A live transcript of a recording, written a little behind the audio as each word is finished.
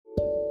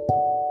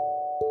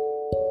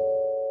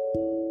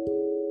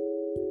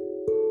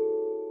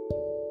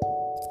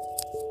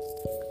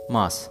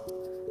Mass.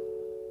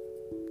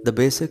 The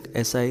basic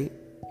SI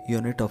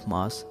unit of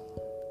mass,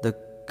 the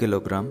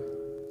kilogram,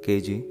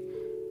 kg,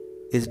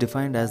 is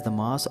defined as the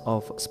mass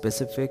of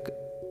specific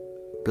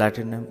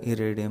platinum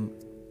iridium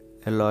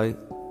alloy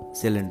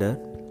cylinder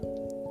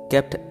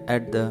kept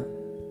at the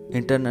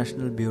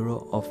International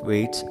Bureau of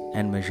Weights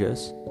and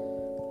Measures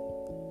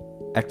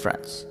at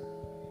France.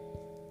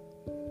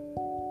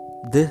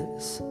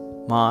 This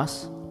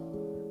mass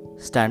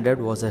standard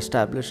was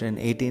established in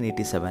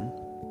 1887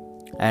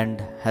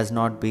 and has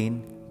not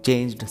been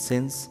changed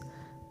since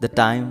the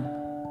time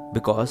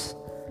because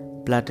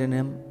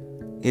platinum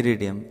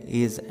iridium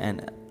is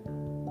an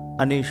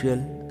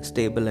unusual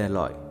stable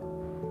alloy.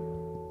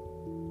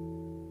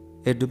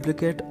 A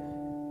duplicate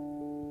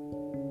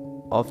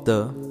of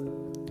the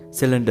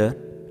cylinder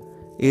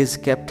is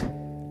kept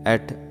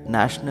at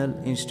National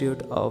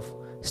Institute of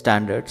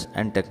Standards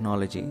and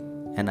Technology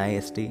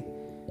 (NIST)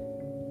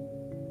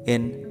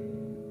 in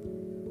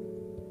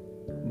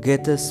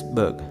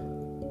Gaithersburg,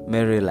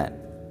 Maryland.